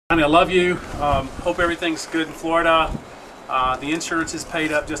Honey, I love you. Hope everything's good in Florida. The insurance is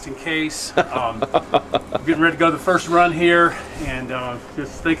paid up just in case. Getting ready to go the first run here, and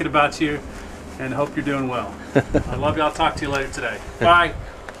just thinking about you, and hope you're doing well. I love you. I'll talk to you later today. Bye.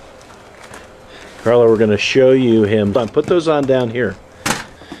 Carla, we're going to show you him. Put those on down here.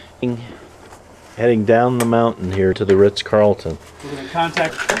 Heading down the mountain here to the Ritz-Carlton. We're going to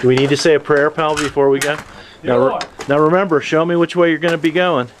contact. Do we need to say a prayer, pal, before we go? Now remember, show me which way you're going to be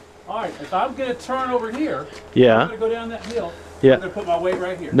going. All right, if I'm going to turn over here, yeah. I'm going to go down that hill. Yeah. I'm going to put my weight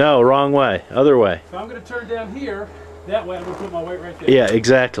right here. No, wrong way. Other way. If I'm going to turn down here, that way I'm going to put my weight right there. Yeah,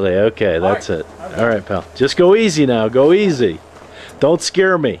 exactly. Okay, that's it. All right, pal. Just go easy now. Go easy. Don't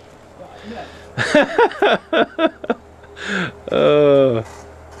scare me. Oh,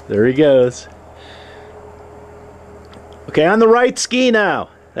 there he goes. Okay, on the right ski now.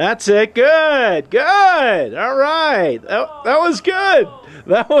 That's it. Good. Good. All right. That was good.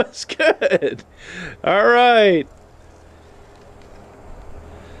 That was good. All right.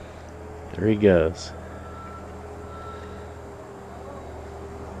 There he goes.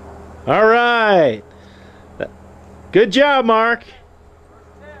 All right. Good job, Mark.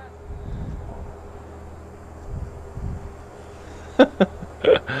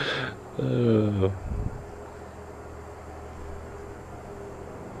 Oh.